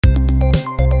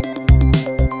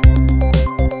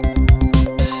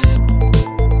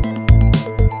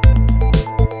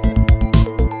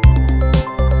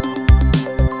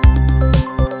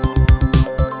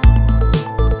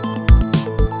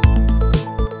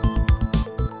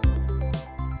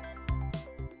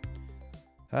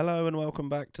Hello and welcome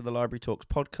back to the Library Talks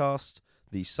podcast,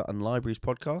 the Sutton Libraries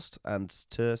podcast, and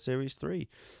to Series 3.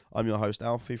 I'm your host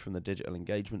Alfie from the Digital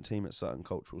Engagement team at Sutton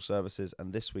Cultural Services,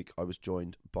 and this week I was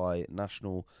joined by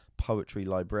National Poetry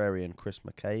Librarian Chris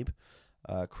McCabe.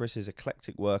 Chris's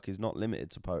eclectic work is not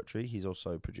limited to poetry. He's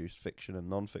also produced fiction and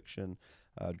non-fiction,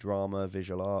 drama,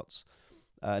 visual arts,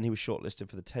 and he was shortlisted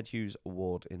for the Ted Hughes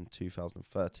Award in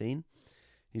 2013.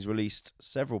 He's released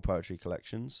several poetry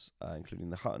collections, including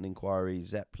The Hutton Inquiry,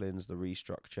 Zeppelins, The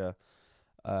Restructure,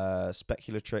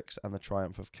 Speculatrix, and The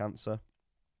Triumph of Cancer.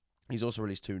 He's also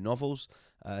released 2 novels,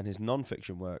 and his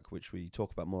non-fiction work, which we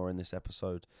talk about more in this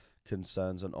episode,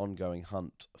 concerns an ongoing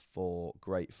hunt for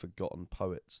great forgotten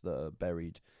poets that are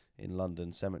buried in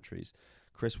London cemeteries.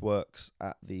 Chris works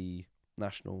at the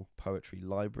National Poetry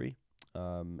Library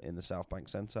in the South Bank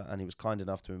Centre, and he was kind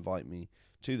enough to invite me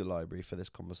to the library for this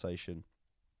conversation.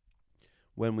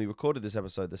 When we recorded this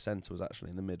episode, the centre was actually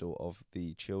in the middle of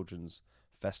the Children's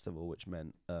Festival, which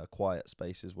meant quiet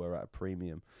spaces were at a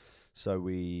premium. So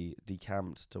we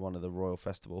decamped to one of the Royal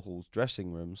Festival Hall's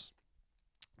dressing rooms,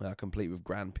 complete with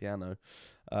grand piano.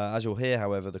 As you'll hear,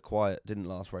 however, the quiet didn't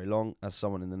last very long, as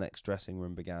someone in the next dressing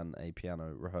room began a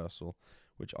piano rehearsal,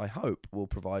 which I hope will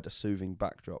provide a soothing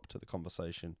backdrop to the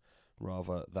conversation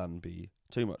rather than be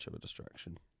too much of a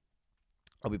distraction.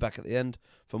 I'll be back at the end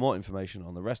for more information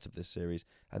on the rest of this series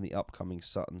and the upcoming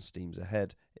Sutton Steams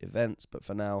Ahead events, but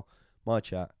for now, my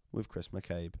chat with Chris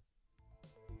McCabe.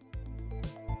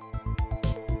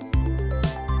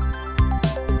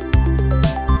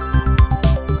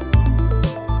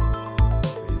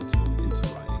 Into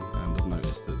writing, and I've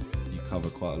noticed that you cover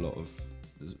quite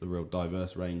there's a real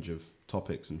diverse range of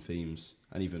topics and themes,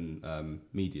 and even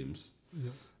mediums.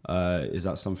 Yeah. Is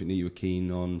that something that you were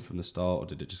keen on from the start, or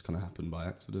did it just kind of happen by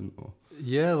accident? Or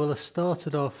yeah, well, I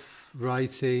started off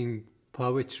writing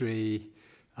poetry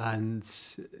and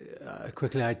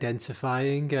quickly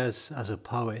identifying as a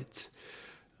poet,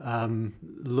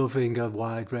 loving a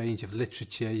wide range of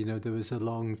literature. You know, there was a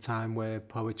long time where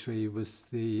poetry was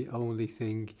the only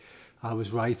thing I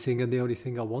was writing and the only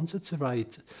thing I wanted to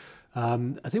write. I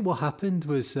think what happened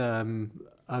was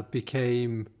I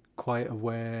became quite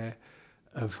aware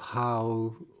of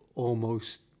how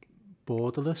almost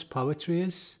borderless poetry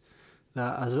is,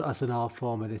 that as an art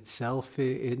form in itself,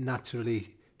 it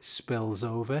naturally spills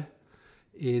over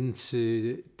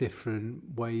into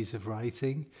different ways of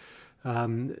writing.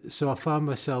 So I found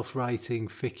myself writing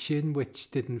fiction, which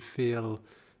didn't feel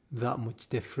that much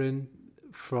different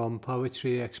from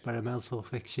poetry, experimental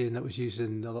fiction that was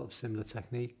using a lot of similar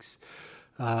techniques.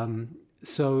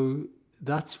 So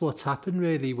that's what's happened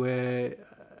really, where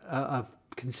I've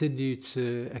continued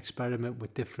to experiment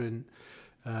with different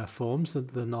forms,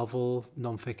 the novel,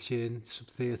 non-fiction, some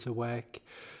theatre work,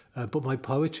 but my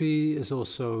poetry is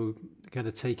also kind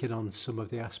of taken on some of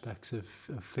the aspects of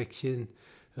fiction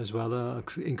as well. I'm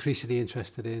increasingly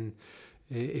interested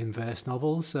in verse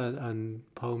novels and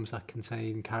poems that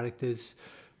contain characters,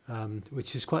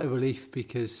 which is quite a relief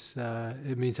because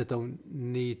it means I don't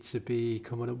need to be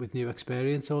coming up with new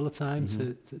experience all the time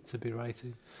to be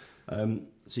writing.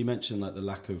 So you mentioned like the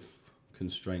lack of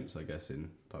constraints, I guess, in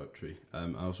poetry.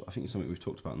 I think it's something we've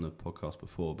talked about on the podcast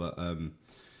before, but I'm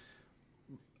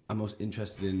also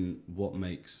interested in what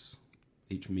makes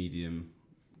each medium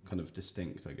kind of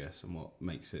distinct, I guess, and what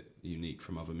makes it unique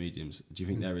from other mediums. Do you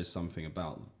think there is something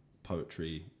about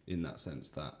poetry in that sense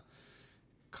that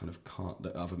kind of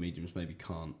that other mediums maybe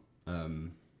can't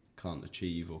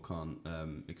achieve or can't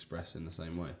express in the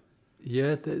same way?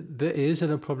 Yeah, there is,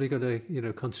 and I'm probably going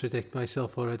to contradict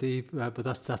myself already, but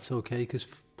that's okay, because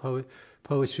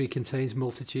poetry contains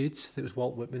multitudes. I think it was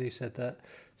Walt Whitman who said that.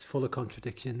 It's full of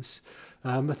contradictions.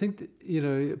 I think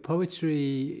that,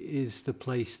 poetry is the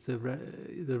place the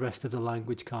rest of the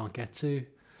language can't get to.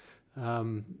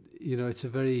 It's a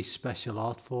very special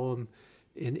art form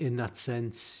in that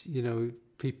sense.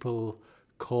 People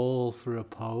call for a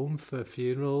poem for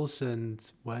funerals and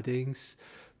weddings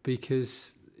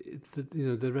because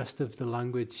the rest of the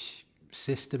language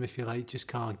system, if you like, just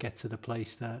can't get to the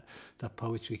place that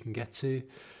poetry can get to.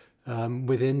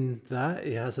 Within that,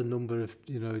 it has a number of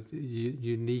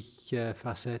unique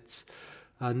facets,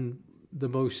 and the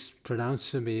most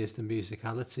pronounced for me is the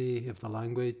musicality of the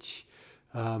language,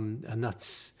 and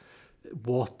that's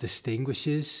what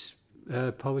distinguishes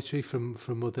poetry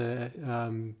from other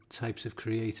types of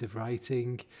creative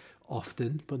writing,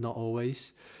 often but not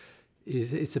always.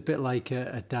 It's a bit like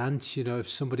a dance. If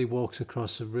somebody walks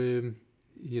across a room,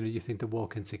 you think they're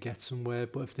walking to get somewhere,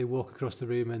 but if they walk across the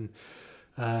room and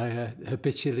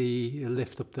habitually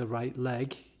lift up the right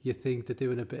leg, you think they're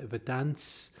doing a bit of a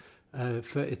dance.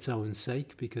 for its own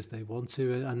sake because they want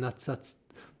to, and that's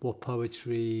what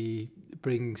poetry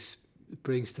brings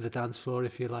to the dance floor,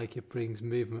 if you like. It brings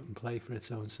movement and play for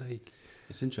its own sake.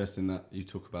 It's interesting that you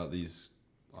talk about these,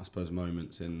 I suppose,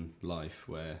 moments in life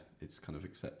where it's kind of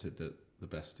accepted that the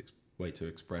best way to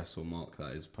express or mark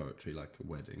that is poetry, like a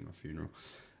wedding or funeral.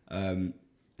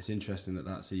 It's interesting that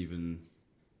that's even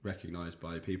recognised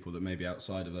by people that maybe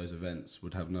outside of those events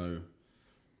would have no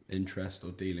interest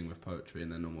or dealing with poetry in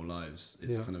their normal lives.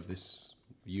 It's kind of this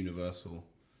universal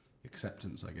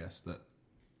acceptance, I guess, that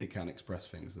it can express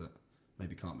things that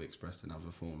maybe can't be expressed in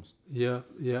other forms. Yeah,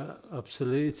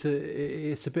 absolutely.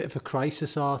 It's a bit of a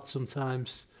crisis art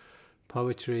sometimes,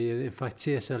 poetry. In fact,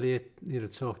 T.S. Eliot,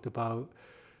 talked about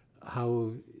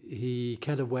how he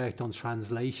kind of worked on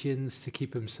translations to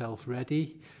keep himself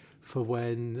ready for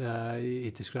when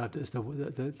he described it as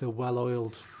the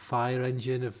well-oiled fire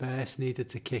engine of verse needed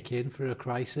to kick in for a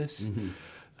crisis.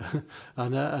 Mm-hmm.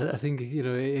 And I think, it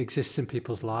exists in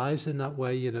people's lives in that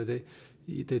way.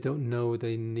 They don't know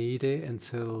they need it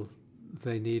until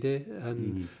they need it.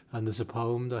 And and there's a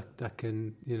poem that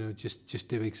can, just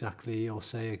do exactly or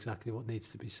say exactly what needs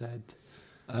to be said.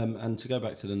 And to go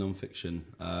back to the non-fiction,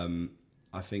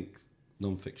 I think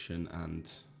non-fiction and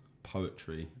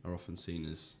poetry are often seen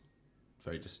as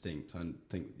very distinct. I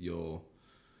think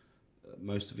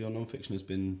most of your non-fiction has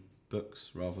been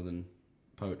books rather than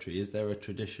poetry. Is there a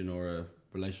tradition or a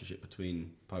relationship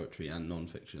between poetry and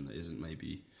non-fiction that isn't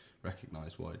maybe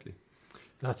recognised widely?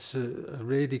 That's a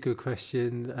really good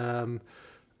question.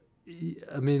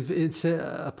 I mean,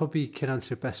 I probably can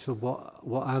answer it best for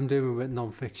what I'm doing with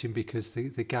non-fiction, because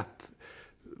the gap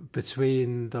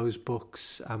between those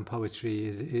books and poetry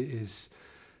is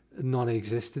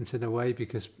non-existent in a way,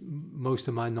 because most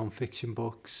of my non-fiction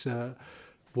books,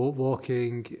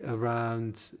 walking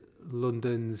around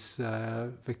London's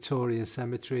Victorian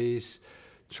cemeteries,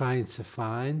 trying to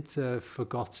find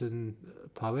forgotten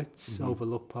poets,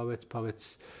 overlooked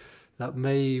poets that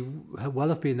may well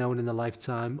have been known in a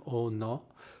lifetime or not,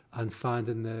 and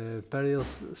finding their burial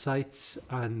sites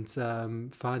and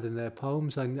finding their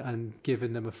poems and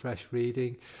giving them a fresh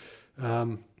reading.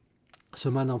 So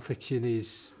my non-fiction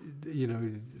is,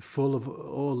 full of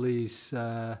all these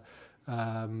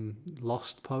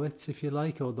lost poets, if you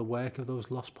like, or the work of those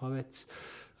lost poets.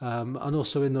 And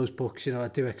also in those books, I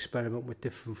do experiment with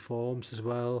different forms as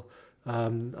well.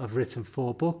 I've written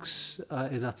 4 books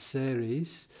in that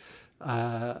series,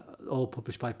 all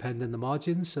published by Penned in the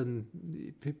Margins, and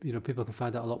people can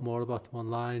find out a lot more about them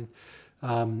online.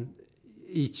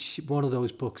 Each one of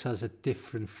those books has a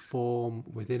different form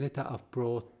within it that I've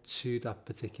brought to that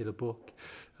particular book.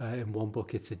 In one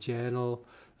book, it's a journal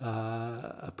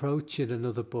approach. In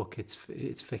another book,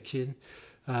 it's fiction.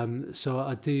 So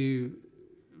I do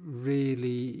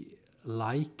really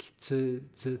like to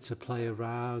play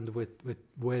around with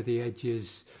where the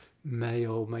edges may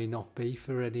or may not be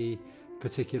for any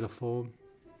particular form.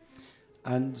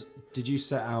 And did you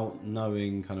set out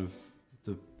knowing kind of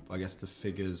the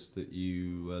figures that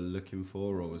you were looking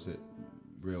for, or was it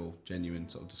real genuine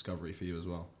sort of discovery for you as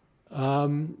well?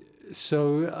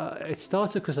 So it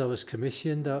started because I was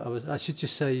commissioned. I should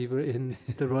just say, you were in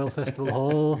the Royal Festival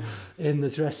Hall in the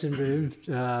dressing room,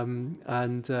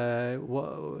 and what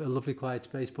a lovely quiet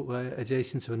space, but we're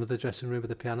adjacent to another dressing room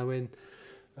with a piano in.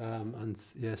 And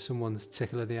someone's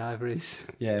tickling the ivories.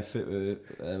 Yeah, if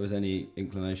there was any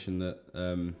inclination that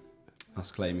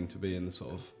us claiming to be in the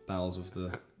sort of bowels of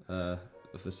the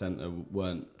centre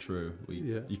weren't true,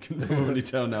 you can probably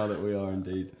tell now that we are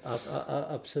indeed.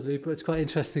 Absolutely, but it's quite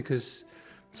interesting because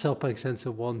South Bank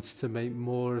Centre wants to make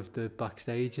more of the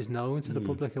backstages known to the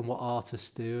public and what artists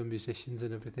do and musicians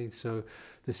and everything. So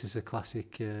this is a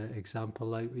classic example.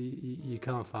 Like you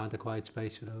can't find a quiet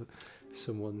space without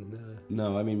someone.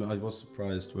 No, I mean, I was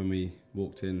surprised when we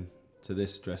walked in to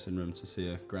this dressing room to see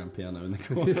a grand piano in the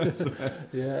corner. So.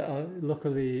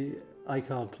 Luckily I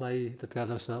can't play the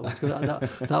piano, so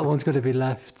that one's going to be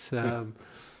left.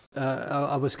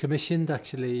 I was commissioned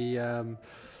actually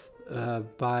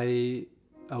by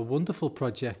a wonderful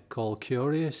project called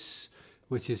Curious,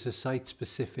 which is a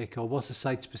site-specific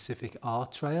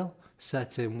art trail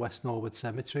set in West Norwood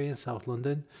Cemetery in South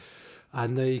London.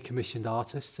 And they commissioned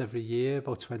artists every year,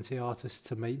 about 20 artists,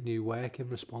 to make new work in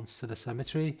response to the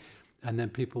cemetery. And then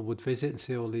people would visit and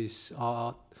see all these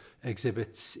art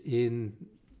exhibits in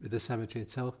the cemetery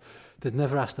itself. They'd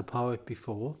never asked a poet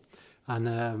before. And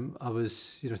I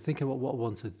was, thinking about what I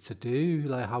wanted to do,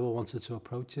 like how I wanted to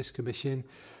approach this commission.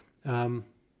 And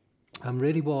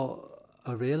really what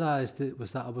I realised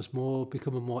was that I was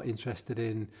becoming more interested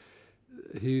in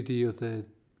who the other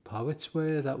poets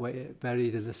were that were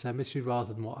buried in the cemetery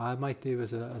rather than what I might do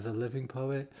as a living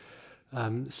poet.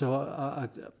 So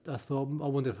I thought, I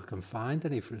wonder if I can find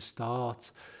any for a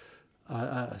start.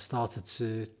 I started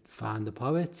to find the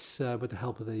poets with the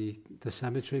help of the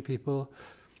cemetery people.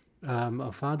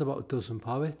 I found about a dozen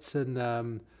poets,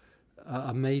 and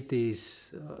I made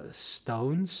these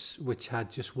stones which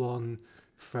had just one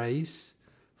phrase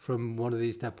from one of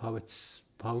these dead poets'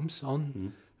 poems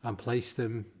on, and placed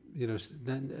them,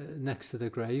 next to the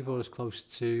grave, or as close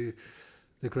to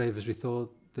the grave as we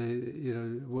thought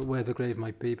where the grave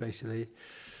might be, basically.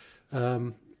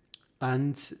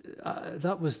 And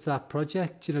that was that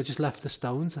project, just left the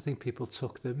stones. I think people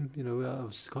took them, I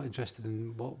was quite interested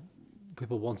in what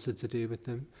people wanted to do with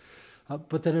them.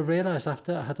 But then I realised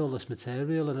after I had all this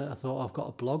material, and I thought, I've got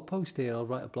a blog post here, I'll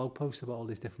write a blog post about all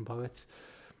these different poets.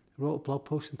 I wrote a blog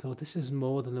post and thought, this is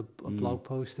more than a blog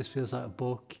post, this feels like a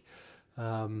book.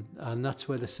 And that's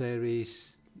where the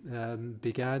series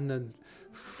began, and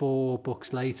 4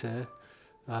 books later,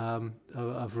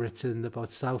 I've written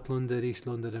about South London, East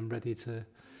London, and ready to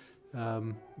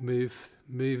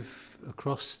move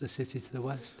across the city to the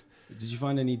west. Did you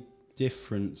find any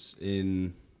difference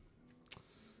in,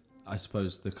 I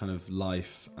suppose, the kind of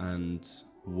life and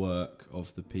work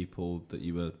of the people that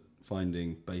you were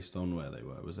finding based on where they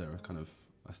were? Was there a kind of,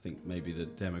 I think maybe the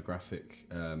demographic,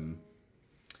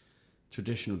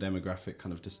 traditional demographic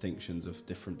kind of distinctions of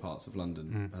different parts of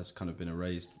London has kind of been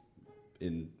erased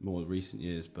in more recent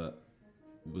years, but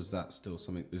was that still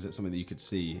something, is it something that you could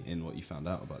see in what you found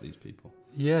out about these people?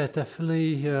 Yeah,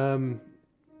 definitely.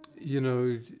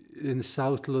 In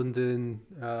South London,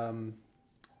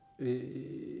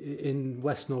 in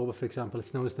West Norwood, for example,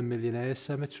 it's known as the Millionaires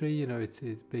Cemetery. It's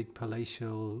big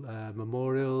palatial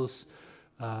memorials.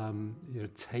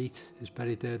 Tate is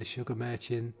buried there, the sugar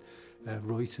merchant,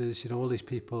 Reuters, all these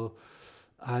people.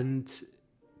 And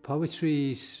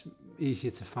poetry's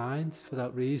easier to find for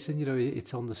that reason.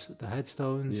 It's on the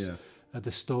headstones. Yeah.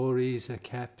 The stories are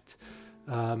kept.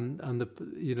 And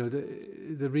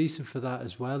the reason for that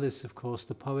as well is, of course,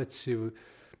 the poets who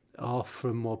are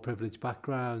from more privileged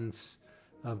backgrounds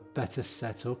are better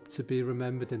set up to be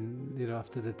remembered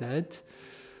after the dead.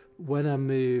 When I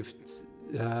moved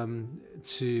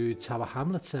to Tower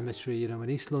Hamlet Cemetery, in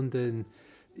East London,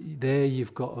 there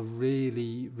you've got a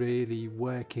really, really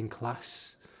working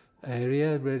class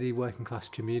area, really working class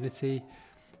community,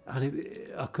 and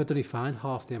I could only find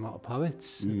half the amount of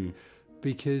poets.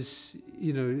 Because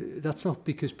that's not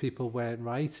because people weren't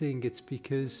writing, it's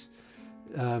because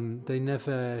they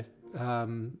never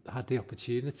had the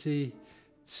opportunity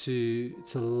to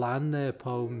land their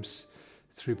poems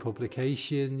through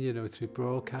publication, through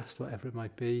broadcast, whatever it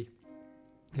might be,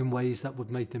 in ways that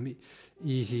would make them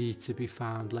easy to be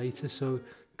found later. So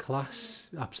class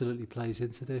absolutely plays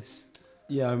into this.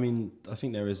 Yeah, I mean, I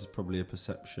think there is probably a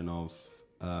perception of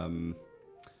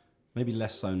maybe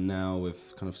less so now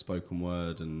with kind of spoken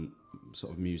word and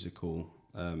sort of musical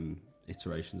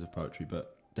iterations of poetry,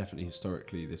 but definitely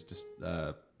historically this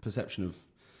perception of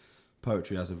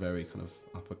poetry as a very kind of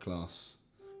upper class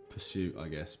pursuit, I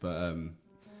guess. But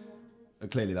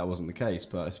clearly that wasn't the case.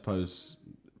 But I suppose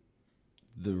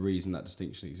the reason that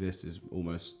distinction exists is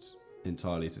almost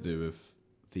entirely to do with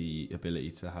the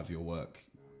ability to have your work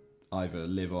either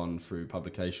live on through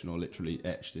publication or literally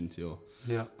etched into your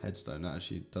headstone. That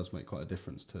actually does make quite a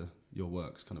difference to your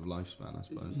work's kind of lifespan, I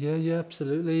suppose. Yeah,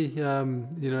 absolutely.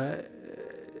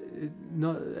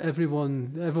 Not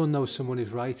everyone knows someone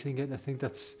who's writing it. I think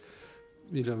that's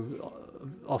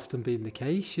often been the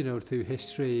case through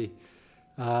history,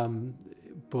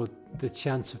 but the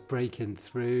chance of breaking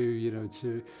through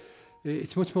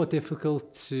it's much more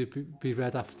difficult to be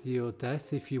read after your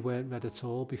death if you weren't read at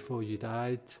all before you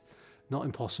died. Not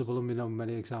impossible, and we know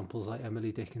many examples like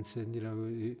Emily Dickinson,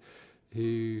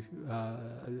 who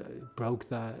broke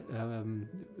that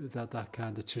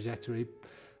kind of trajectory.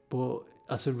 But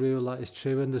as a rule, that is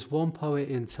true. And there's one poet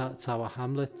in Tower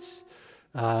Hamlets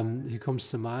who comes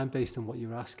to mind based on what you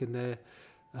were asking there.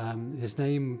 His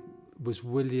name was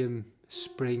William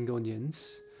Spring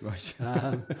Onions. Right.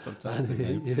 Fantastic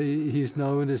name. He was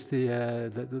known as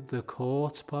the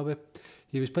court poet.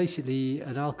 He was basically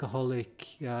an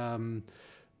alcoholic,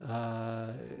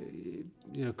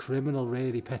 criminal,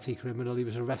 really petty criminal. He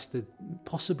was arrested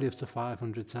possibly up to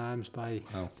 500 times by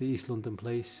the East London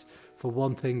police for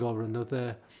one thing or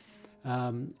another,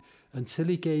 until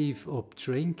he gave up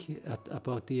drink at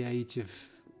about the age of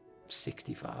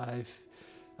 65,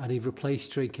 and he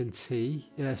replaced drinking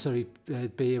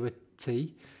beer with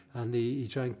tea, and he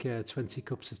drank 20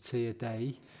 cups of tea a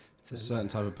day A certain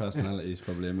type of personality is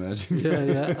probably emerging.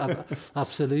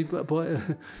 Absolutely. But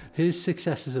his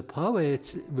success as a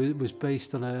poet was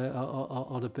based on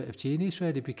a bit of genius,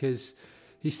 really, because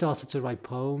he started to write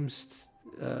poems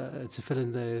to fill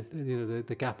in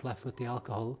the gap left with the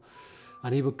alcohol,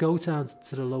 and he would go down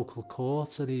to the local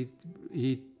courts and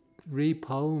he'd read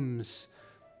poems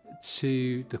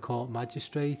to the court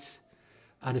magistrate,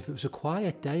 and if it was a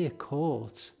quiet day at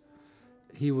court,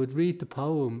 he would read the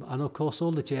poem, and of course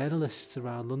all the journalists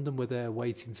around London were there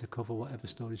waiting to cover whatever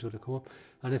stories would have come up.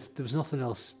 And if there was nothing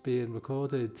else being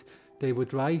recorded, they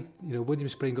would write, William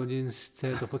Spring Onions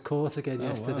turned up at court again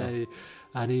yesterday, wow.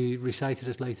 And he recited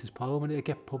his latest poem, and it'd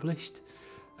get published.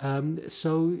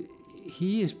 So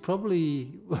he is probably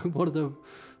one of the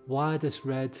widest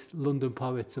read London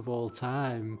poets of all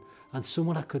time, and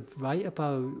someone I could write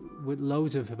about with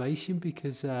loads of information,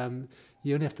 because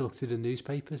you only have to look through the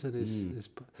newspapers. And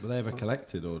were they ever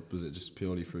collected, or was it just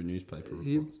purely through newspaper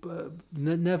reports?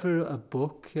 Never a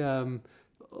book,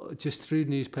 just through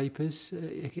newspapers.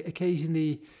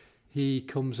 Occasionally he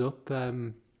comes up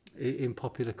in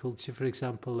popular culture. For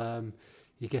example,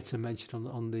 he gets a mention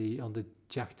on the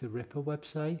Jack the Ripper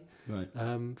website, right?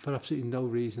 For absolutely no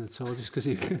reason at all, just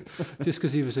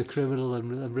because he was a criminal,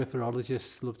 and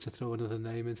ripperologists love to throw another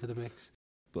name into the mix.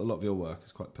 But a lot of your work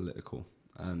is quite political,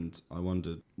 and I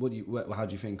wondered, how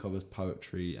do you think of as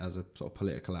poetry as a sort of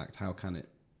political act? How can it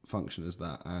function as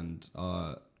that? And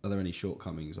are there any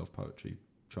shortcomings of poetry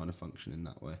trying to function in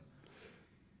that way?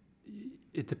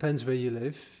 It depends where you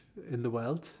live in the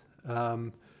world.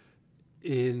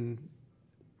 In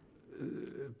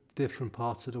different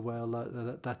parts of the world,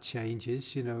 that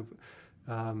changes.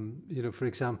 For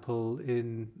example,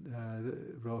 in the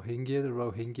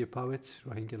Rohingya poets,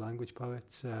 Rohingya language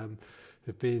poets,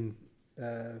 have been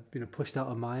pushed out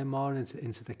of Myanmar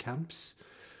into the camps.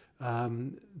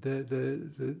 The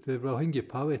Rohingya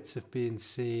poets have been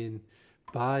seen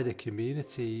by the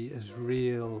community as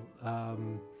real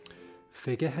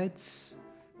figureheads.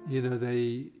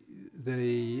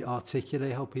 They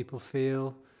articulate how people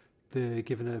feel. They're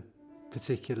given a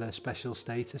particular special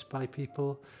status by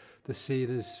people. They're seen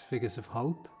as figures of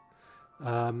hope.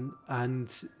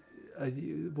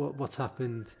 What's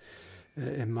happened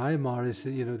in Myanmar is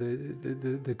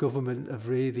that, the government have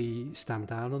really stamped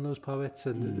down on those poets,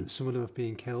 and some of them have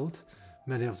been killed,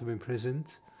 many of them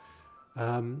imprisoned.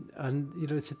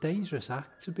 It's a dangerous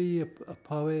act to be a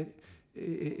poet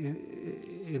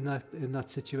in that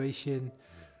situation.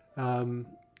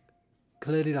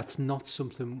 Clearly that's not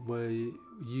something we're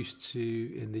used to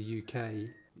in the UK.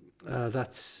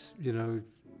 That's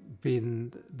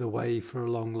been the way for a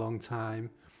long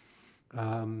time.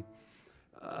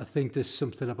 I think there's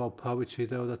something about poetry,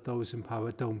 though, that those in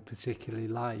power don't particularly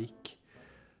like.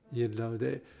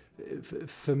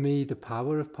 For me, the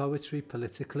power of poetry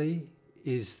politically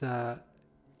is that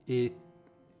it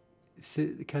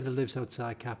kind of lives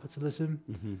outside capitalism,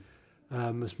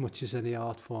 as much as any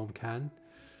art form can.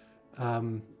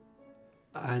 And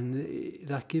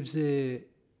that gives it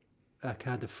a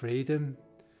kind of freedom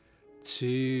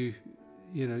to,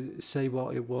 say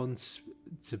what it wants,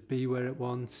 to be where it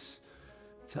wants,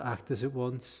 to act as it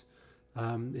wants.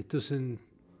 It doesn't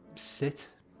sit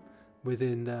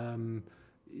within,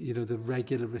 the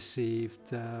regular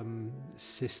received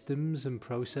systems and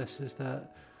processes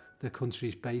that the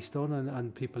country's based on,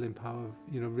 and people in power,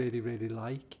 really, really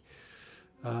like.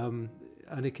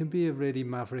 And it can be a really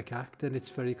maverick act, and it's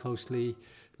very closely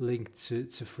linked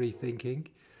to free thinking.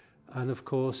 And of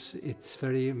course, it's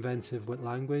very inventive with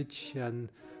language, and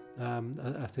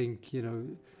I think,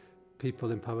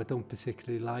 people in power don't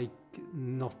particularly like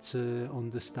not to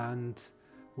understand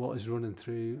what is running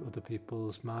through other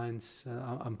people's minds.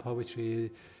 And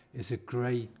poetry is a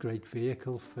great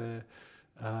vehicle for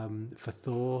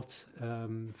thought,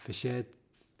 for shared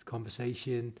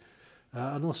conversation,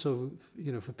 and also,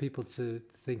 for people to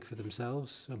think for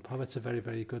themselves. And poets are very,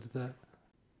 very good at that.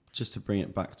 Just to bring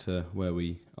it back to where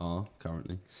we are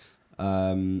currently,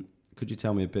 could you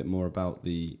tell me a bit more about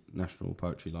the National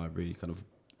Poetry Library, kind of,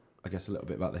 I guess, a little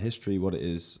bit about the history, what it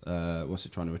is, what's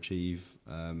it trying to achieve,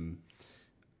 and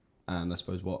I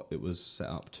suppose what it was set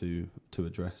up to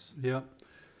address?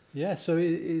 Yeah, so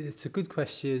it's a good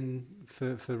question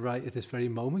for right at this very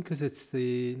moment, because it's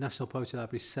the National Poetry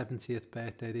Library's 70th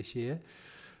birthday this year.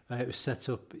 It was set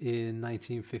up in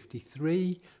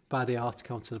 1953 by the Arts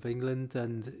Council of England,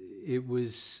 and it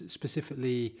was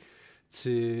specifically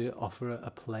to offer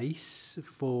a place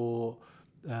for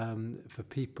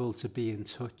people to be in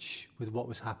touch with what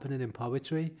was happening in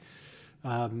poetry.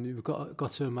 We've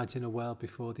got to imagine a world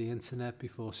before the internet,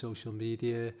 before social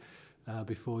media,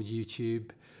 before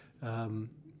YouTube,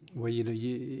 where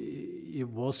it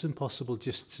wasn't possible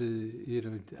just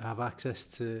to have access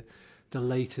to the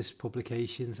latest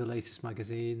publications, the latest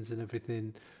magazines and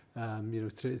everything,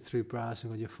 through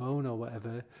browsing on your phone or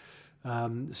whatever.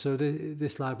 So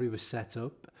this library was set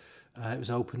up. It was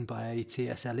opened by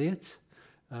T.S. Eliot,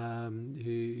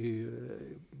 who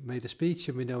made a speech,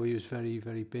 and we know he was very,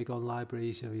 very big on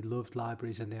libraries. He loved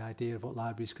libraries and the idea of what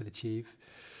libraries could achieve.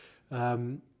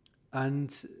 And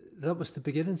that was the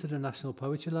beginnings of the National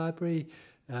Poetry Library.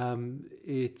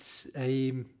 Its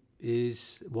aim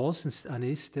was and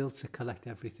is still to collect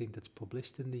everything that's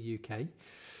published in the UK.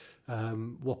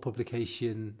 What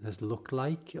publication has looked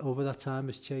like over that time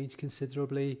has changed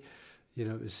considerably. It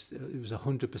was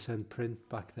 100% print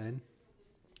back then.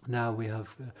 Now we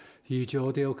have huge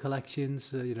audio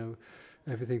collections.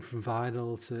 Everything from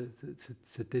vinyl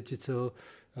to digital,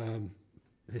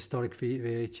 historic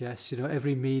VHS.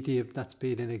 Every medium that's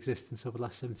been in existence over the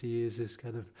last 70 years is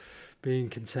kind of being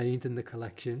contained in the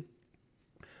collection.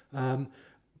 But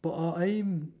our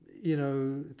aim,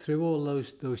 through all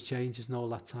those changes and all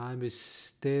that time, is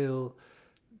still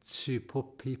to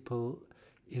put people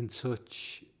in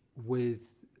touch with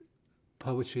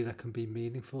poetry that can be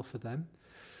meaningful for them.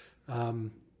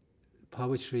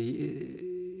 Poetry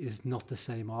is not the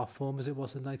same art form as it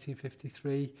was in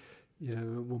 1953.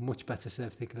 We're much better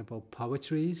served thinking about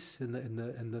poetries in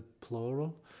the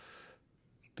plural,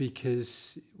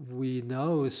 because we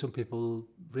know some people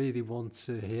really want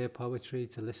to hear poetry,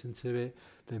 to listen to it.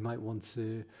 They might want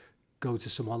to go to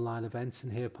some online events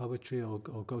and hear poetry, or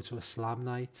go to a slam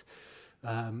night.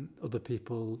 Other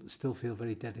people still feel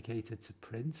very dedicated to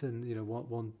print and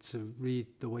want to read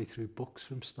the way through books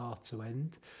from start to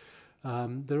end.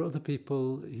 There are other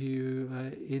people who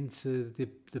are into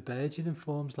the burgeoning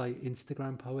forms like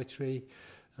Instagram poetry,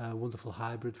 a wonderful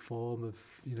hybrid form of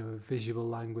visual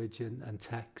language and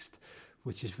text,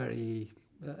 which is very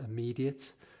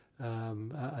immediate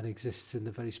and exists in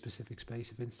the very specific space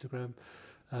of Instagram.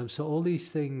 So all these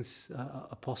things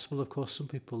are possible. Of course, some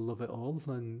people love it all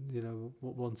and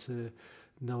want to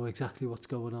know exactly what's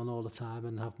going on all the time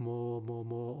and have more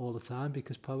all the time,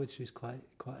 because poetry is quite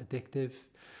addictive.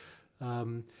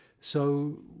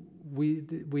 So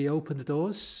we open the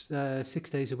doors 6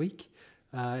 days a week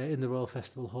in the Royal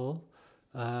Festival Hall,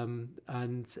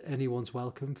 and anyone's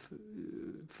welcome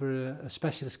for a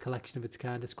specialist collection of its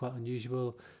kind. It's quite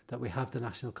unusual that we have the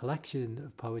National Collection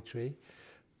of Poetry,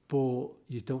 but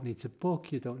you don't need to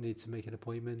book, you don't need to make an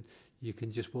appointment. You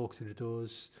can just walk through the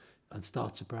doors and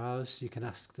start to browse. You can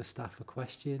ask the staff a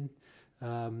question,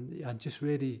 and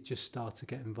just start to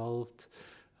get involved.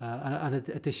 And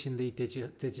additionally,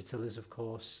 digital is, of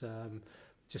course,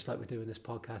 just like we're doing this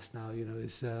podcast now,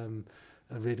 is a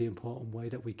really important way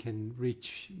that we can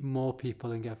reach more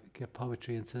people and get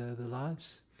poetry into their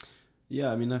lives.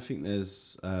 Yeah, I mean, I think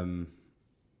there's a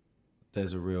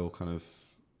real kind of,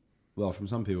 well, from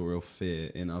some people, real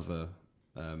fear in other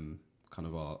kind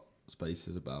of art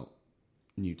spaces about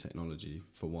new technology,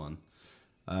 for one,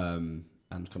 and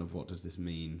kind of what does this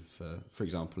mean for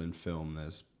example, in film,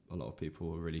 there's a lot of people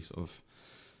who are really sort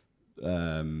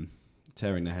of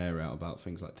tearing their hair out about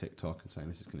things like TikTok and saying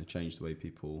this is going to change the way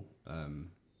people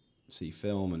see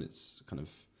film, and it's kind of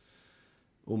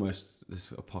almost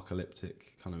this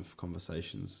apocalyptic kind of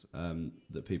conversations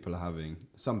that people are having.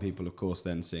 Some people, of course,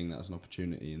 then seeing that as an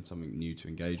opportunity and something new to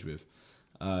engage with.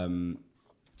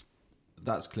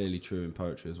 That's clearly true in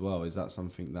poetry as well. Is that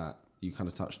something that you kind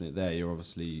of touched on it there? You're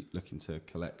obviously looking to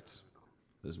collect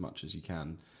as much as you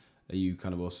can. Are you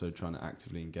kind of also trying to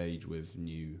actively engage with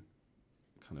new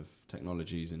kind of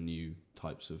technologies and new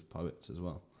types of poets as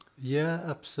well? Yeah,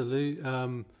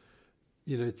 absolutely.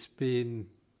 It's been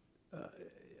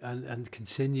and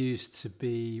continues to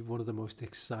be one of the most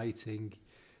exciting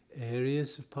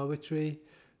areas of poetry.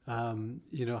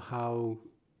 How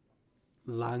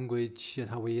language and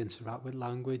how we interact with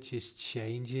language is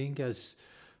changing as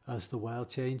the world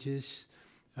changes.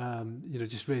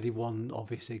 Just really one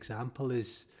obvious example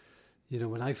is,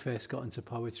 when I first got into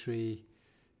poetry,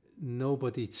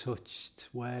 nobody touched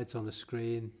words on a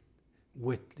screen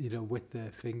with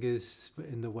their fingers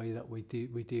in the way that we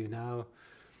do now.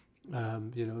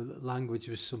 Language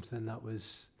was something that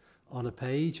was on a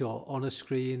page or on a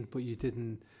screen, but you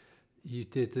didn't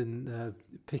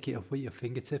pick it up with your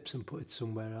fingertips and put it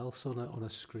somewhere else on a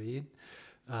screen,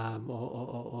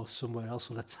 or somewhere else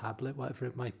on a tablet, whatever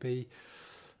it might be.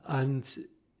 And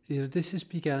this has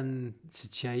begun to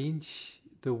change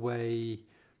the way,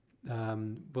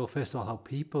 first of all, how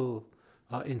people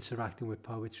are interacting with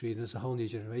poetry, and there's a whole new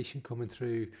generation coming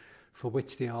through for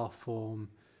which the art form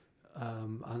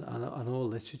and all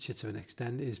literature to an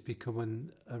extent is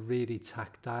becoming a really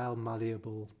tactile,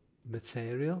 malleable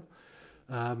material.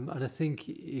 And I think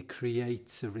it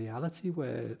creates a reality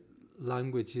where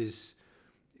language is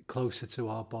closer to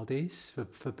our bodies,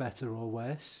 for better or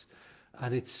worse.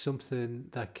 And it's something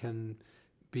that can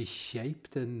be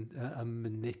shaped and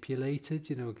manipulated,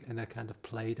 you know, in a kind of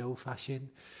Play-Doh fashion.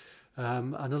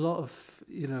 And a lot of,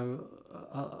 you know,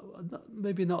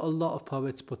 maybe not a lot of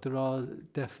poets, but there are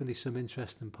definitely some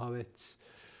interesting poets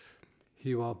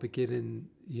who are beginning,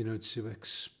 you know, to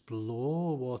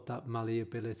explore what that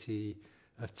malleability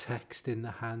of text in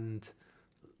the hand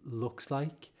looks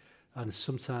like. And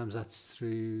sometimes that's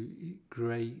through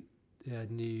great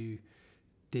new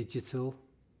digital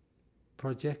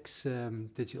projects,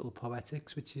 digital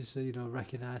poetics, which is a, you know,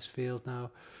 recognised field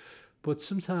now. But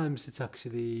sometimes it's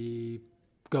actually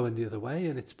going the other way,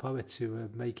 and it's poets who are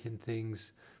making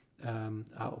things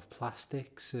out of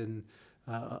plastics and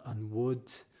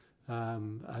wood,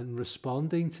 and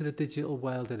responding to the digital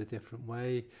world in a different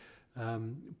way.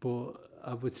 But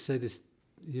I would say this,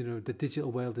 you know, the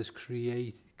digital world has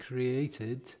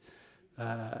created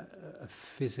a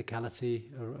physicality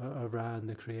around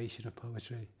the creation of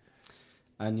poetry.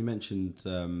 And you mentioned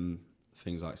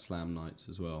things like slam nights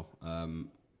as well.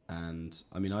 And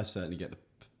I mean, I certainly get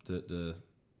the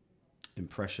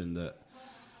impression that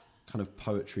kind of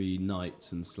poetry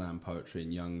nights and slam poetry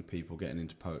and young people getting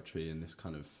into poetry and this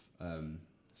kind of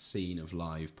scene of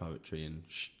live poetry and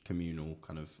communal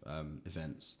kind of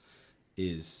events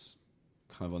is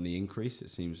kind of on the increase. It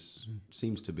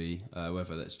seems to be,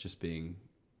 whether that's just being,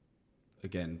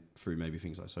 again, through maybe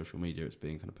things like social media, it's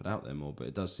being kind of put out there more, but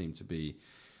it does seem to be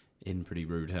in pretty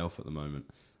rude health at the moment.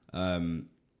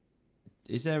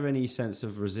 Is there any sense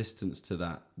of resistance to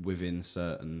that within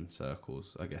certain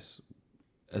circles, I guess,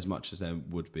 as much as there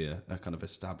would be a kind of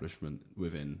establishment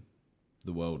within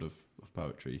the world of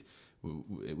poetry?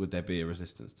 Would there be a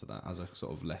resistance to that as a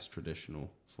sort of less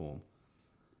traditional form?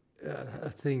 I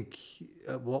think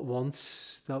what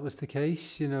once that was the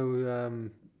case, you know,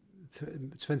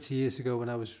 20 years ago when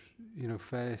I was, you know,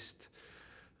 first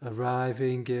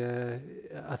arriving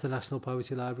at the National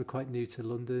Poetry Library, quite new to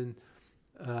London,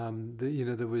 you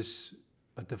know, there was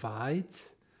a divide.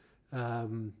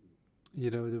 You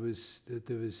know, there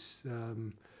was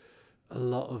a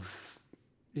lot of,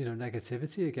 you know,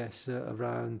 negativity, I guess,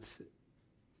 around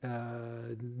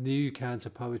new kinds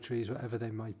of poetries, whatever they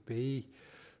might be.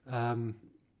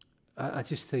 I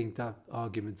just think that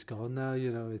argument's gone now.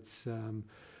 You know, it's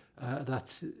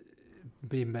that's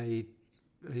been made.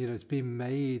 You know, it's been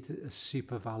made a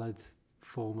super valid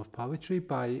form of poetry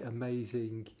by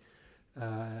amazing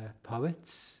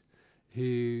poets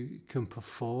who can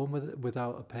perform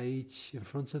without a page in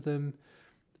front of them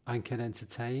and can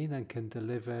entertain and can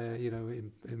deliver, you know,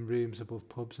 in rooms above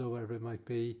pubs or wherever it might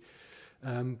be.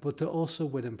 But they're also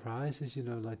winning prizes, you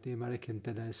know, like the American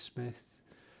Denez Smith.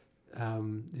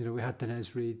 You know, we had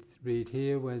Denez read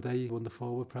here when they won the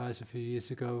Forward Prize a few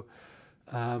years ago.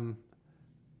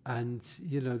 And,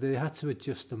 you know, they had to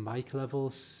adjust the mic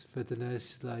levels for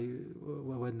Denez, like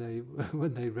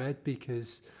when they read,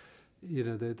 because, you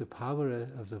know, the power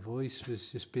of the voice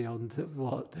was just beyond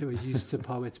what they were used to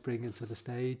poets bringing to the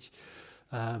stage.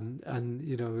 And,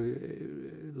 you know,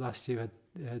 last year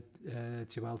had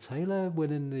Joelle Taylor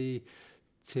winning the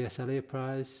T.S. Eliot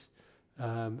Prize.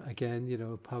 Again, you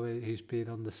know, a poet who's been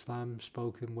on the slam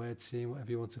spoken word scene, whatever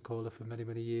you want to call it, for many,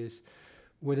 many years,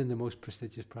 winning the most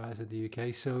prestigious prize in the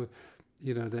UK. So,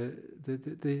 you know,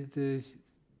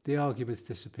 the argument's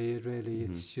disappeared, really.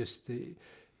 Mm-hmm. It's just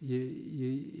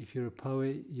if you're a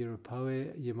poet, you're a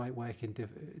poet. You might work in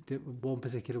one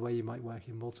particular way, you might work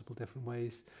in multiple different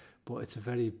ways, but it's a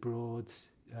very broad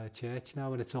church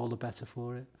now, and it's all the better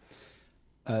for it.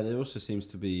 There also seems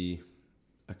to be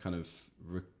a kind of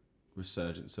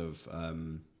resurgence of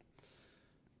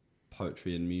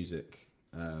poetry and music,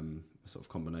 a sort of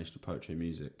combination of poetry and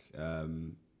music,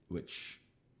 which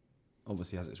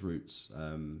obviously has its roots,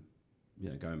 you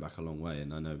know, going back a long way.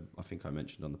 And I think I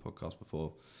mentioned on the podcast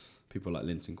before, people like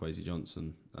Linton Kwesi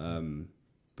Johnson,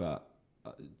 but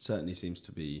it certainly seems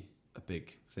to be a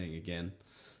big thing again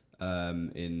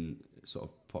in sort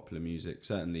of popular music,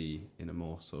 certainly in a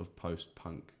more sort of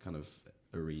post-punk kind of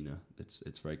arena.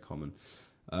 It's very common.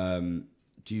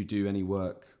 Do you do any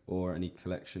work or any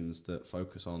collections that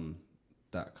focus on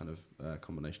that kind of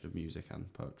combination of music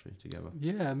and poetry together?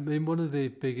 Yeah, I mean, one of the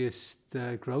biggest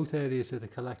growth areas of the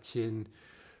collection,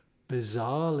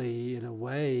 bizarrely in a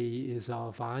way, is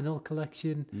our vinyl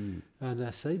collection. And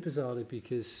I say bizarrely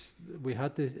because we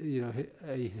had this, you know,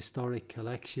 a historic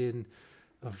collection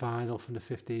of vinyl from the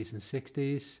 50s and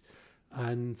 60s,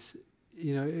 and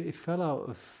it fell out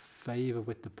of favour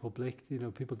with the public.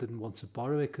 People didn't want to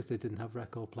borrow it because they didn't have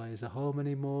record players at home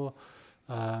anymore.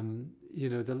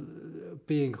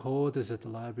 Being hoarders at the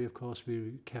library, of course,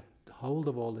 we kept hold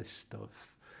of all this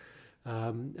stuff.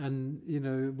 And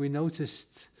we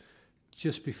noticed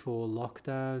just before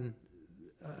lockdown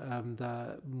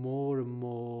that more and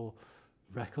more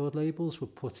record labels were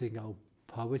putting out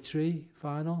poetry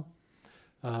vinyl.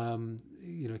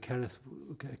 Kerith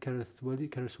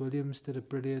Williams did a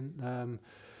brilliant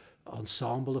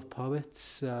ensemble of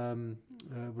poets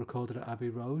recorded at Abbey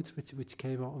Road, which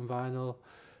came out on vinyl.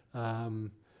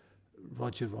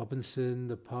 Roger Robinson,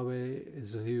 the poet,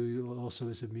 who also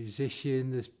is a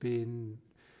musician, has been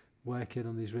working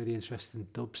on these really interesting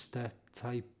dubstep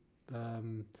type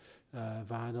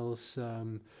vinyls.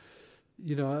 And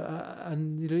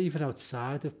even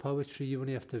outside of poetry, you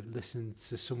only have to listen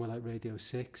to somewhere like Radio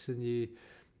 6 and you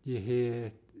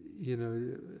hear,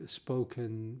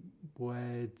 spoken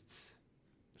word.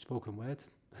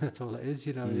 That's all it is,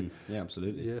 Yeah,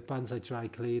 absolutely. Yeah, bands like Dry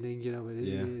Cleaning,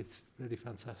 it's really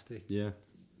fantastic. Yeah.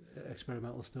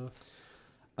 Experimental stuff.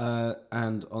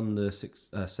 And on the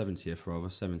 70th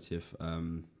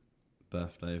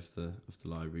birthday of the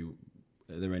library,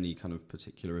 are there any kind of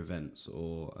particular events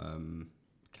or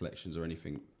collections or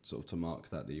anything sort of to mark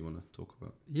that you want to talk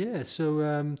about? Yeah,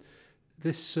 so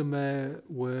this summer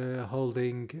we're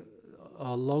holding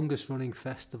our longest running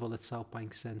festival at South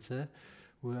Bank Centre,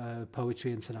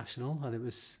 Poetry International, and it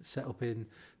was set up in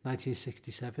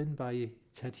 1967 by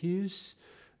Ted Hughes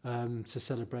to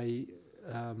celebrate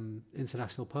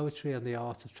international poetry and the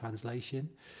art of translation.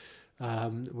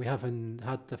 We haven't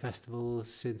had the festival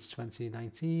since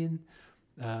 2019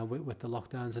 with the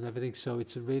lockdowns and everything, so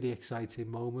it's a really exciting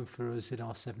moment for us in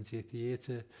our 70th year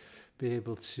to be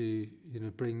able to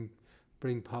bring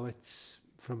poets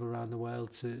from around the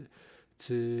world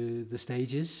to the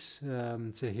stages,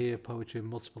 to hear poetry in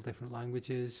multiple different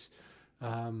languages,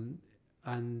 and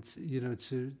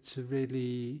to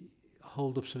really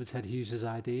hold up sort of Ted Hughes's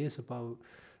ideas about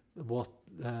what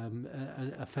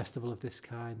a festival of this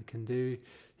kind can do.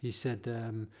 He said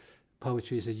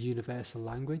poetry is a universal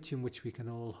language in which we can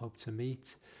all hope to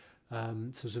meet.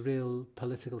 So there's a real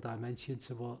political dimension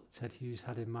to what Ted Hughes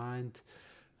had in mind,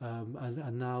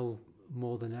 and now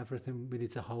more than ever, I think we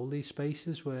need to hold these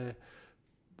spaces where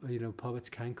poets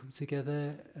can come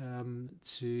together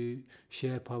to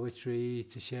share poetry,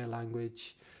 to share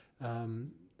language,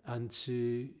 and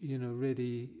to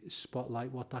really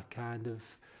spotlight what that kind of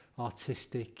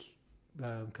artistic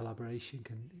collaboration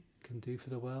can do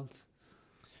for the world.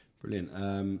 Brilliant.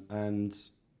 And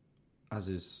as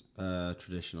is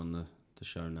tradition on the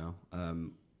show now,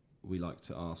 we like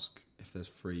to ask if there's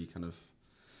 3 kind of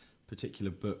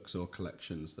particular books or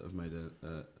collections that have made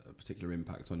a particular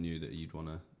impact on you that you'd want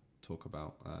to talk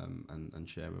about and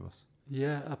share with us.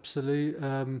 Yeah, absolutely.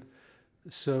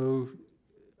 So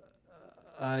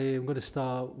I am going to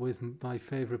start with my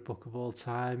favourite book of all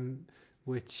time,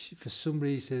 which for some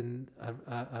reason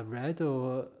I read,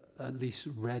 or at least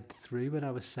read through when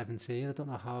I was 17. I don't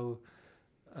know how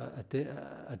I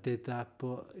did that,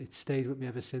 but it stayed with me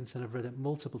ever since, and I've read it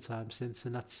multiple times since,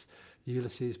 and that's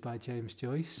Ulysses by James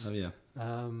Joyce. Oh yeah.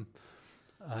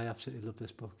 I absolutely love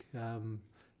this book.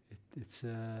 It's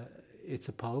a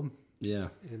poem. Yeah.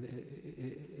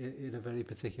 In a very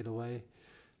particular way.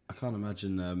 I can't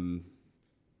imagine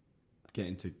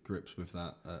getting to grips with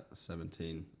that at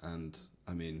 17, and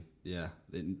I mean, yeah,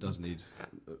 it does need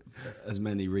as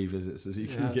many revisits as you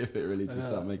can give it, really, to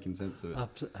start making sense of it.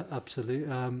 Absolutely.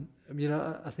 I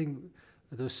think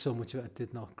there was so much of it I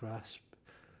did not grasp,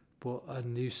 but I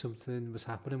knew something was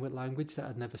happening with language that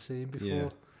I'd never seen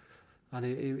before, and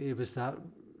it was that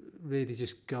really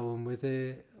just going with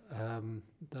it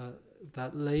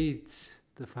that laid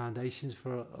the foundations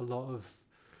for a lot of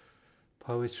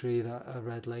poetry that I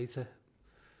read later.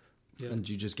 Yeah. And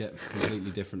you just get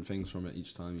completely different things from it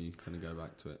each time you kind of go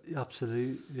back to it.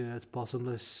 Absolutely, yeah, it's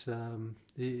bottomless.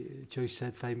 Joyce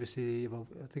said famously about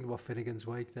Finnegan's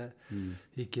Wake that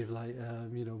he'd give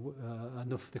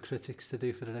enough for the critics to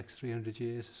do for the next 300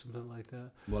 years or something like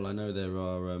that. Well, I know there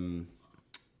are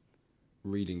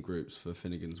reading groups for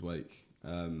Finnegan's Wake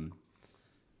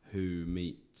who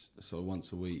meet sort of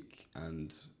once a week,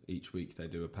 and each week they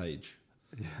do a page.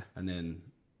 Yeah. And then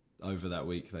over that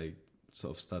week they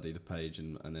sort of study the page,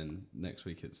 and then next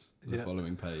week it's the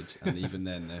following page, and even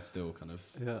then they're still kind of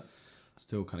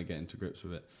getting to grips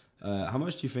with it. How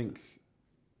much do you think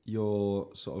your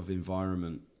sort of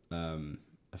environment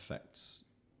affects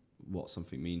what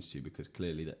something means to you? Because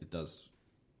clearly that it does,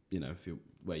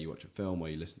 where you watch a film,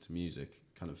 where you listen to music,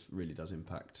 kind of really does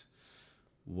impact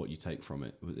what you take from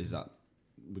it.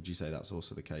 Would you say that's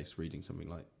also the case, reading something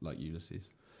like Ulysses?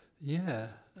 Yeah.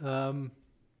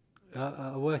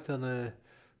 I worked on a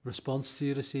response to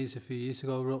Ulysses a few years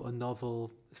ago. I wrote a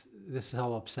novel. This is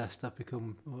how obsessed I've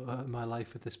become in my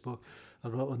life with this book. I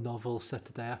wrote a novel set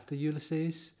the day after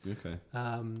Ulysses. Okay.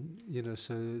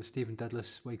 So Stephen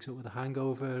Dedalus wakes up with a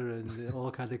hangover, and it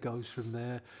all kind of goes from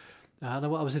there. And I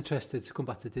was interested to come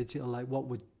back to digital. Like, what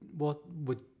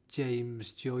would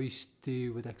James Joyce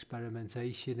do with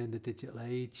experimentation in the digital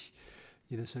age?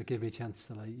 So it gave me a chance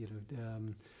to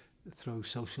throw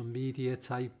social media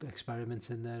type experiments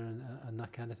in there and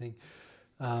that kind of thing.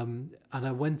 And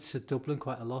I went to Dublin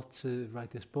quite a lot to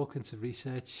write this book and to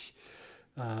research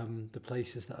the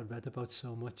places that I read about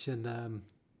so much. And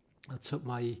I took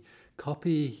my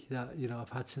copy that I've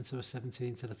had since I was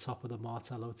 17 to the top of the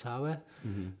Martello Tower,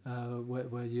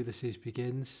 where Ulysses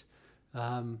begins.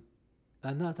 And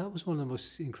that was one of the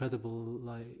most incredible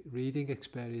reading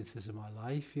experiences of my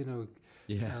life.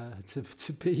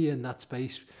 To be in that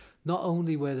space. Not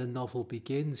only where the novel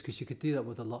begins, because you could do that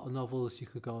with a lot of novels, you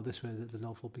could go this way that the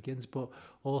novel begins, but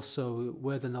also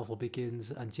where the novel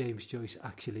begins and James Joyce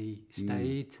actually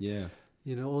stayed.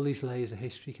 All these layers of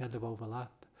history kind of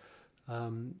overlap.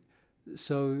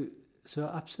 So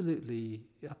absolutely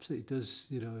does,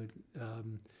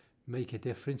 make a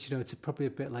difference. It's probably a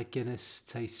bit like Guinness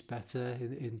tastes better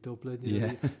in Dublin.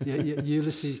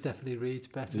 Ulysses definitely reads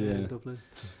better in Dublin.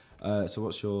 So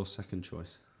what's your second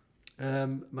choice?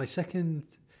 My second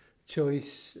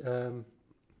choice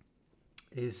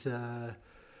is the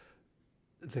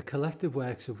collective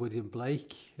works of William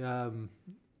Blake.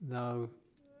 Now,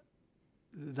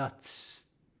 that's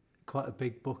quite a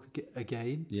big book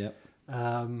again. Yeah.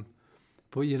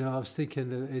 But, I was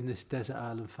thinking in this desert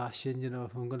island fashion,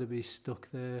 if I'm going to be stuck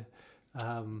there...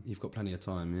 You've got plenty of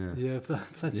time, yeah. Yeah,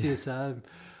 plenty of time.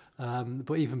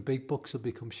 But even big books will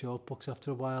become short books after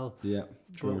a while. Yeah,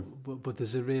 true. But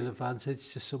there's a real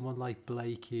advantage to someone like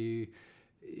Blake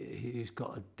who's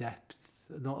got a depth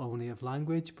not only of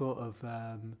language but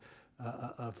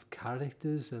of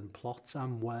characters and plots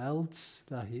and worlds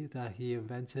that he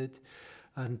invented.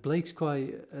 And Blake's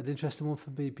quite an interesting one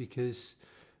for me because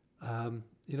I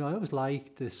always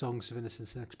liked the Songs of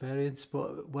Innocence and Experience,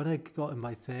 but when I got in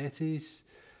my 30s,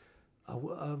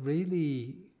 I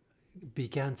really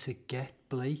began to get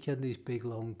Blake and these big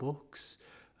long books.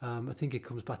 I think it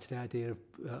comes back to the idea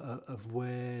of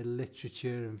where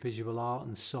literature and visual art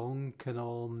and song can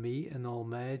all meet and all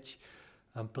merge.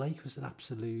 And Blake was an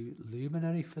absolute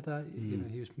luminary for that.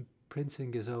 He was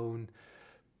printing his own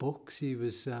books. He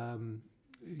was,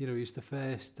 he was the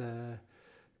first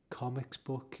comics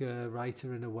book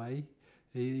writer in a way.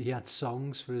 He had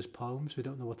songs for his poems. We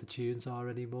don't know what the tunes are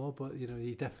anymore, but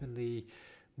he definitely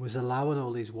was allowing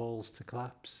all these walls to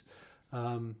collapse.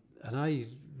 And I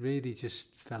really just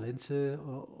fell into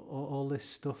all this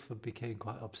stuff and became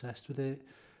quite obsessed with it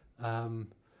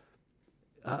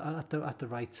at the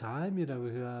right time,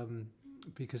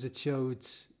 because it showed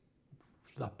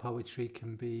that poetry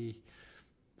can be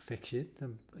fiction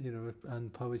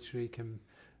and poetry can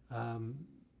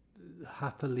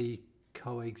happily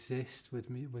coexist with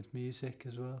music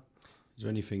as well. Is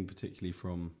there anything particularly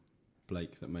from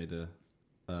Blake that made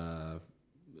an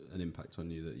impact on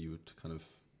you that you would kind of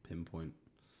pinpoint?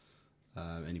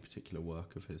 Any particular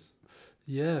work of his?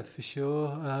 Yeah, for sure.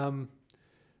 I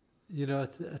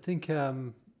think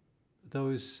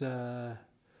those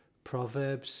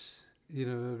proverbs,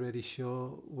 are really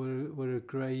sure were a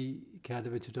great kind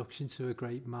of introduction to a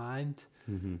great mind.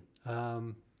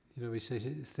 He says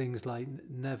things like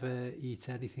never eat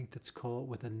anything that's caught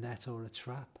with a net or a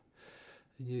trap.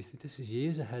 And you think this is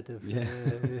years ahead of,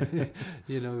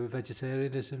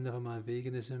 vegetarianism, never mind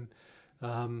veganism.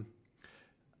 And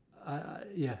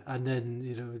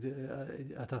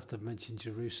then, I'd have to mention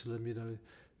Jerusalem,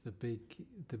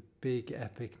 the big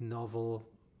epic novel,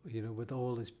 with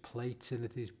all his plates in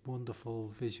it, these wonderful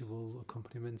visual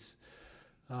accompaniments.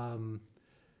 And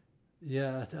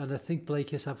I think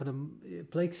Blake's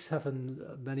having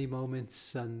many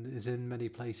moments and is in many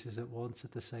places at once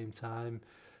at the same time.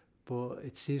 But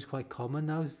it seems quite common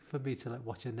now for me to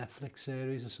watch a Netflix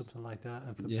series or something like that,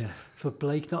 and for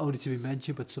Blake not only to be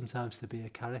mentioned but sometimes to be a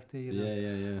character.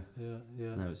 Yeah.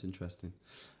 No, it's interesting.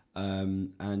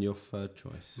 And your third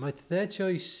choice? My third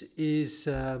choice is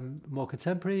more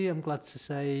contemporary. I'm glad to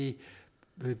say,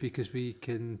 because we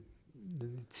can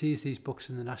tease these books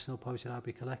in the National Poetry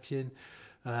Library collection.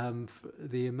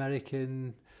 The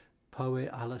American poet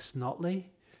Alice Notley.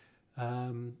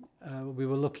 We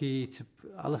were lucky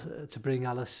to bring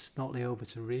Alice Notley over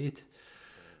to read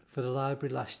for the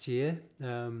library last year.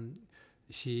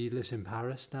 she lives in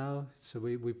Paris now, so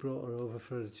we brought her over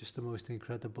for just the most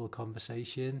incredible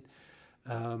conversation,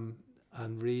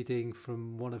 and reading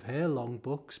from one of her long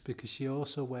books, because she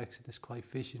also works in this quite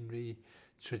visionary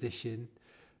tradition,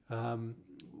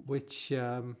 which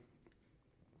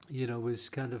was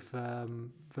kind of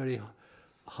very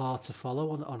hard to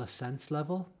follow on a sense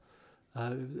level.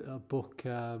 A book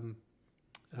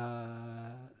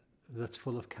that's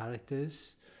full of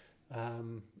characters,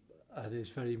 and is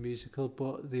very musical,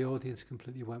 but the audience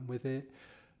completely went with it.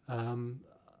 And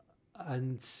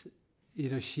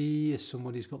she is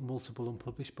someone who's got multiple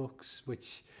unpublished books,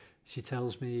 which she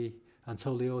tells me and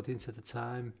told the audience at the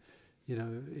time,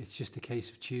 it's just a case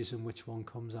of choosing which one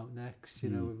comes out next,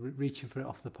 reaching for it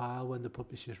off the pile when the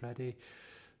publisher's ready.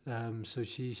 So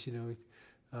she's,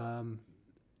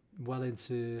 well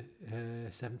into her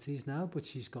 70s now, but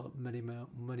she's got many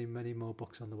more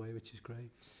books on the way, which is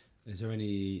great. Is there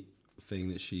anything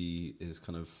that she is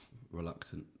kind of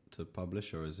reluctant to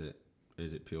publish, or is it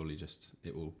purely just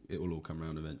it will all come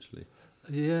around eventually?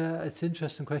 Yeah, it's an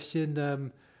interesting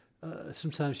question.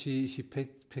 Sometimes she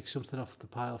picks something off the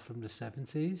pile from the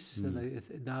 70s,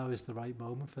 and now is the right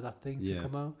moment for that thing to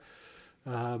come out.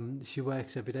 She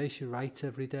works every day. She writes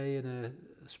every day in a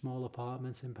small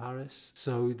apartment in Paris.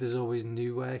 So there's always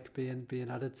new work being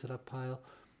added to that pile.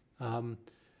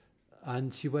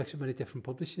 And she works with many different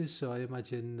publishers. So I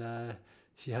imagine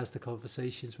she has the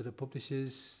conversations with the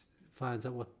publishers, finds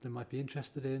out what they might be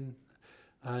interested in,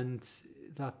 and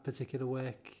that particular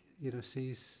work,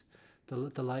 sees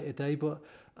the light of day. But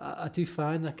I do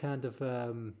find that kind of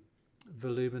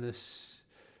voluminous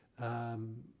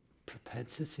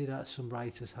propensity that some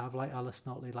writers have, like Alice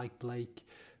Notley, like Blake,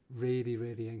 really,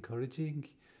 really encouraging,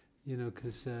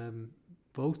 because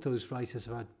both those writers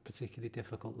have had particularly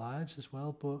difficult lives as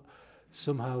well, but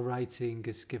somehow writing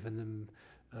has given them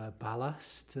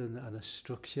ballast and a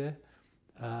structure,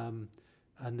 and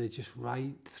they just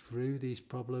write through these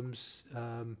problems,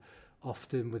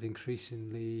 often with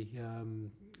increasingly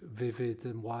vivid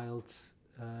and wild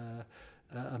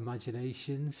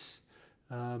imaginations.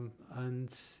 And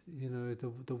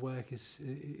the work is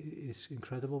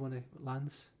incredible when it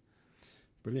lands.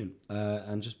 Brilliant.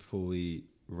 And just before we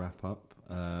wrap up,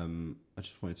 I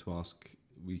just wanted to ask,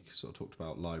 we sort of talked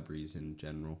about libraries in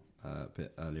general a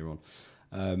bit earlier on.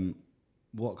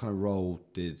 What kind of role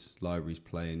did libraries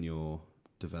play in your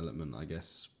development, I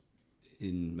guess,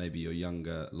 in maybe your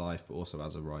younger life, but also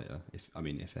as a writer, if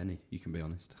any, you can be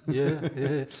honest?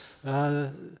 Yeah.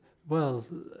 Well,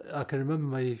 I can remember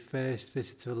my first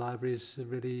visit to a library as a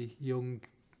really young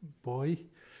boy.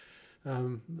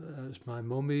 It was my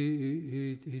mum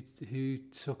who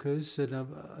took us, and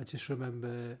I just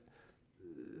remember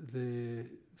the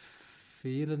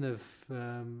feeling of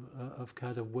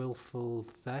kind of willful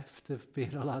theft of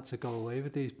being allowed to go away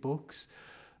with these books,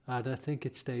 and I think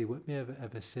it stayed with me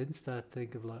ever since. That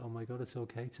think of like, oh my God, it's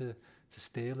okay to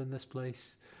steal in this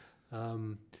place.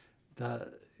 That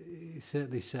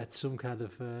certainly set some kind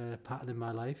of pattern in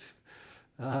my life.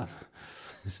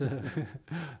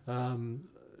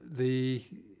 The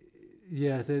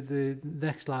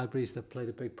next libraries that played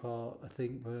a big part, I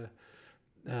think, were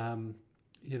when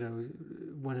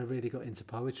I really got into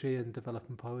poetry and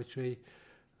developing poetry.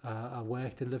 I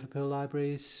worked in Liverpool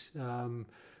libraries, and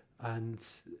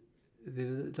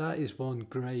that is one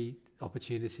great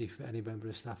opportunity for any member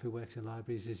of staff who works in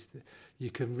libraries, is that you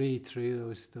can read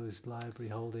through those library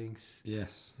holdings.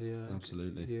 Yes,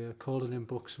 absolutely. Yeah, calling in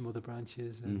books from other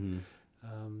branches, and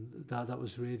that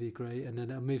was really great. And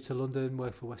then I moved to London,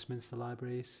 worked for Westminster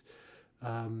Libraries,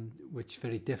 which is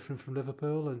very different from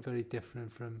Liverpool and very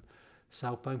different from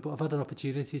South Bank. But I've had an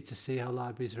opportunity to see how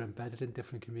libraries are embedded in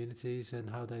different communities and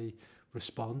how they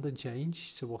respond and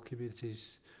change to what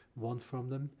communities want from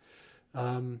them.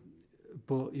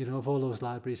 But of all those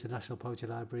libraries, the National Poetry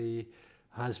Library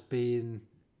has been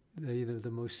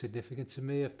the most significant to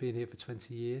me. I've been here for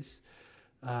 20 years.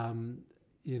 I've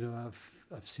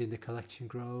seen the collection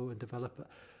grow and develop.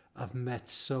 I've met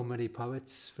so many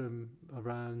poets from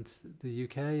around the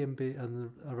UK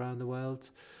and around the world.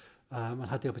 I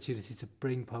had the opportunity to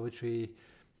bring poetry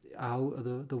out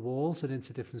of the walls and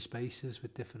into different spaces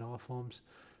with different art forms,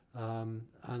 and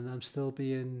I'm still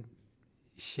being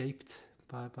shaped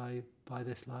by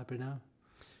this library now.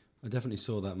 I definitely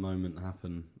saw that moment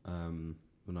happen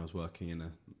when I was working in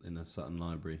a Sutton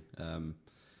library.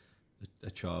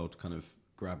 A child kind of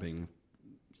grabbing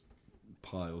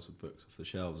piles of books off the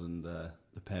shelves, and the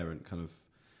parent kind of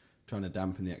trying to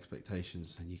dampen the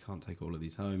expectations, and you can't take all of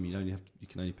these home. You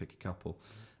can only pick a couple.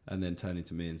 And then turning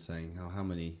to me and saying, "Oh, how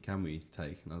many can we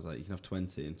take?" And I was like, "You can have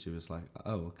 20." And she was like,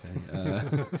 "Oh,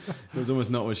 okay." It was almost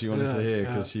not what she wanted to hear,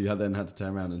 because she then had to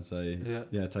turn around and say,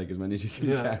 "Yeah, take as many as you can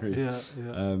carry."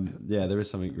 There is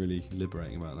something really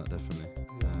liberating about that, definitely.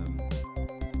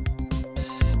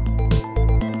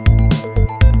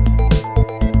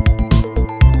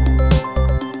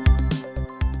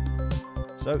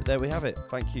 So there we have it.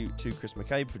 Thank you to Chris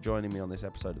McCabe for joining me on this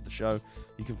episode of the show.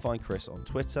 You can find Chris on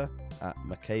Twitter at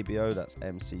McCabio, that's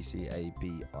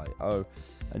MCCABIO,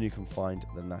 and you can find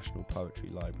the National Poetry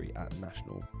Library at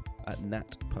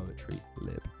Nat Poetry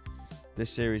Lib. This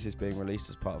series is being released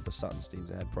as part of the Sutton Steams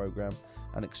Ahead programme,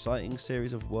 an exciting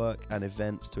series of work and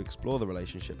events to explore the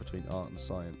relationship between art and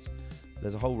science.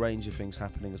 There's a whole range of things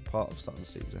happening as part of Sutton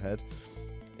Steams Ahead,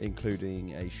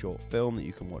 including a short film that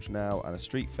you can watch now and a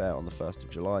street fair on the 1st of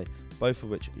July, both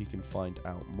of which you can find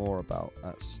out more about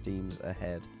at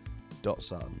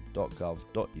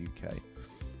steamsahead.sutton.gov.uk.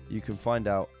 You can find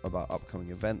out about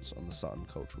upcoming events on the Sutton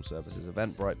Cultural Services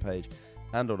Eventbrite page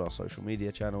and on our social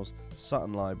media channels,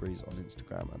 Sutton Libraries on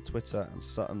Instagram and Twitter, and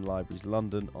Sutton Libraries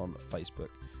London on Facebook.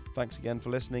 Thanks again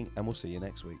for listening, and we'll see you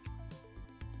next week.